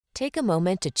Take a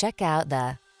moment to check out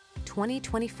the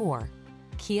 2024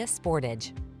 Kia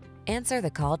Sportage. Answer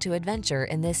the call to adventure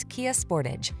in this Kia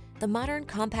Sportage, the modern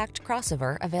compact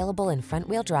crossover available in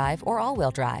front-wheel drive or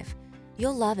all-wheel drive.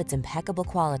 You'll love its impeccable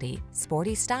quality,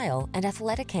 sporty style, and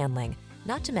athletic handling,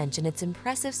 not to mention its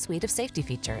impressive suite of safety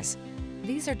features.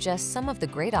 These are just some of the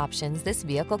great options this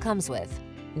vehicle comes with: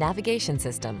 navigation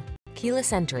system,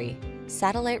 keyless entry,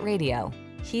 satellite radio,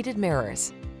 heated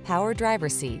mirrors, power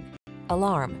driver's seat,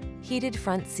 alarm, heated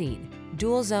front seat,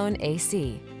 dual zone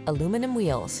AC, aluminum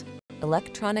wheels,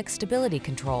 electronic stability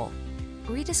control.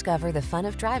 Rediscover the fun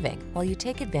of driving while you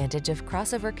take advantage of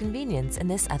crossover convenience in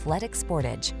this athletic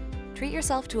Sportage. Treat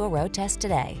yourself to a road test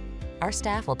today. Our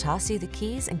staff will toss you the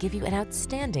keys and give you an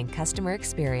outstanding customer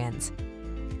experience.